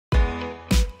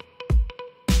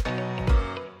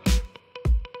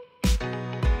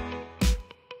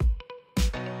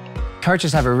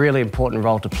Coaches have a really important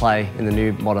role to play in the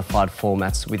new modified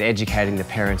formats with educating the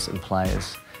parents and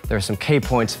players. There are some key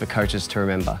points for coaches to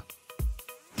remember.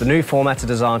 The new formats are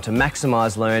designed to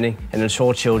maximise learning and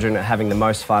ensure children are having the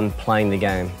most fun playing the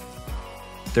game.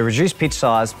 The reduced pitch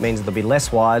size means there'll be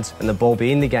less wides and the ball will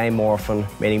be in the game more often,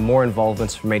 meaning more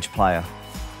involvements from each player.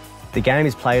 The game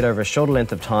is played over a shorter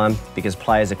length of time because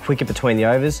players are quicker between the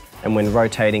overs and when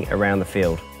rotating around the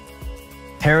field.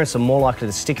 Parents are more likely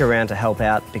to stick around to help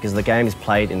out because the game is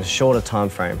played in a shorter time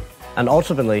frame. And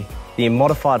ultimately, the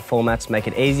modified formats make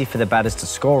it easy for the batters to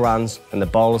score runs and the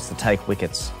bowlers to take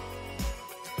wickets.